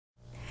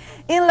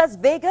In Las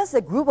Vegas, a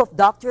group of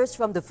doctors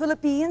from the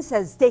Philippines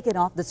has taken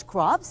off the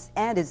scrubs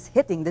and is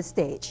hitting the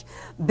stage.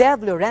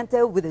 Bev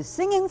Llorente with the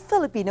singing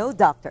Filipino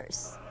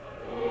doctors.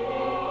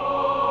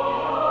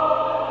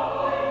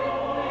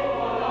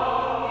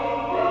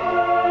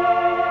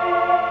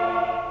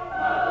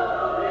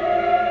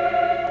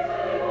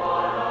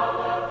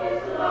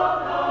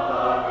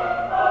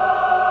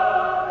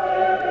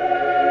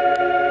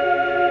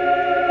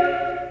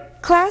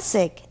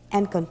 Classic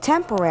and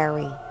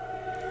contemporary.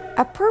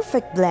 A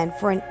perfect blend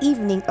for an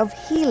evening of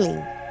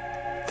healing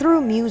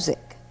through music.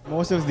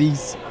 Most of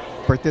these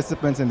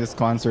participants in this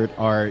concert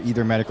are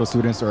either medical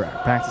students or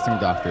practicing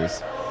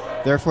doctors.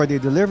 Therefore, they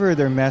deliver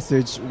their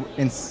message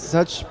in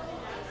such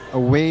a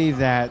way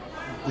that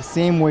the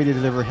same way they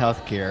deliver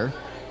healthcare,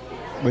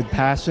 with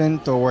passion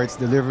towards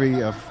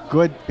delivery of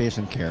good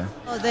patient care.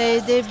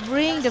 They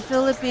bring the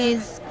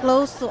Philippines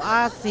close to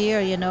us here,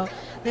 you know.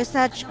 They're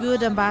such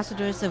good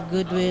ambassadors of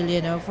goodwill,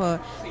 you know,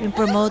 in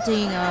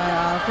promoting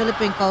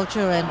Philippine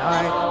culture and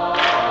art.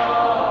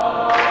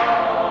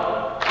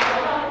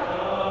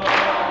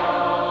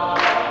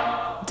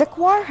 The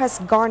choir has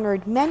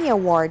garnered many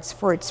awards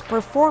for its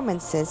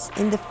performances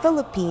in the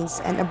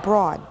Philippines and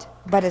abroad.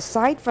 But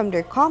aside from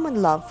their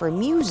common love for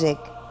music,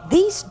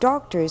 these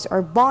doctors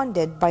are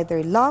bonded by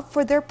their love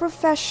for their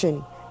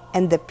profession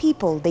and the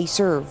people they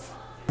serve.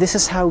 This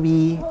is how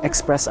we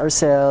express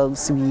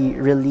ourselves. We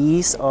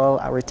release all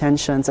our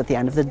tensions at the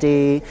end of the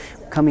day,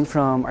 coming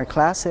from our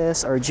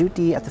classes, our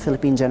duty at the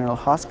Philippine General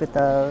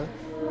Hospital.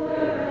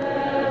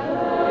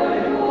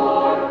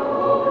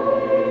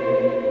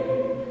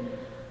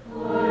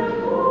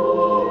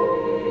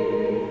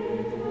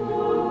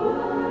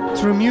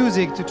 Through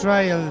music to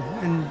try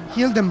and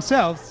heal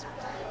themselves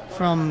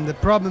from the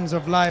problems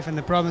of life and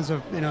the problems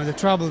of, you know, the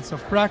troubles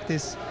of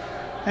practice,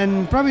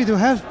 and probably to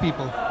help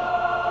people.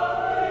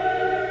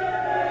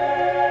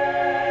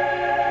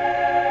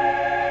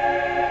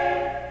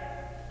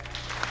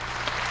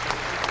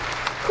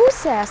 Who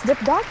says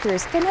that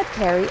doctors cannot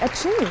carry a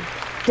tune?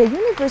 The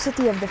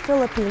University of the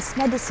Philippines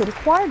Medicine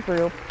Choir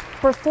Group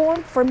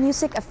performed for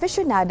music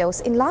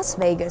aficionados in Las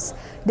Vegas.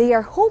 They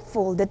are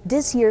hopeful that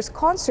this year's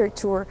concert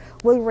tour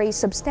will raise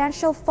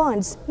substantial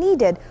funds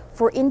needed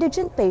for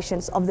indigent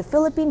patients of the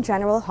Philippine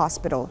General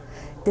Hospital.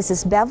 This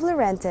is Bev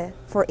Llorente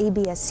for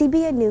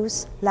ABS-CBN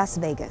News, Las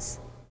Vegas.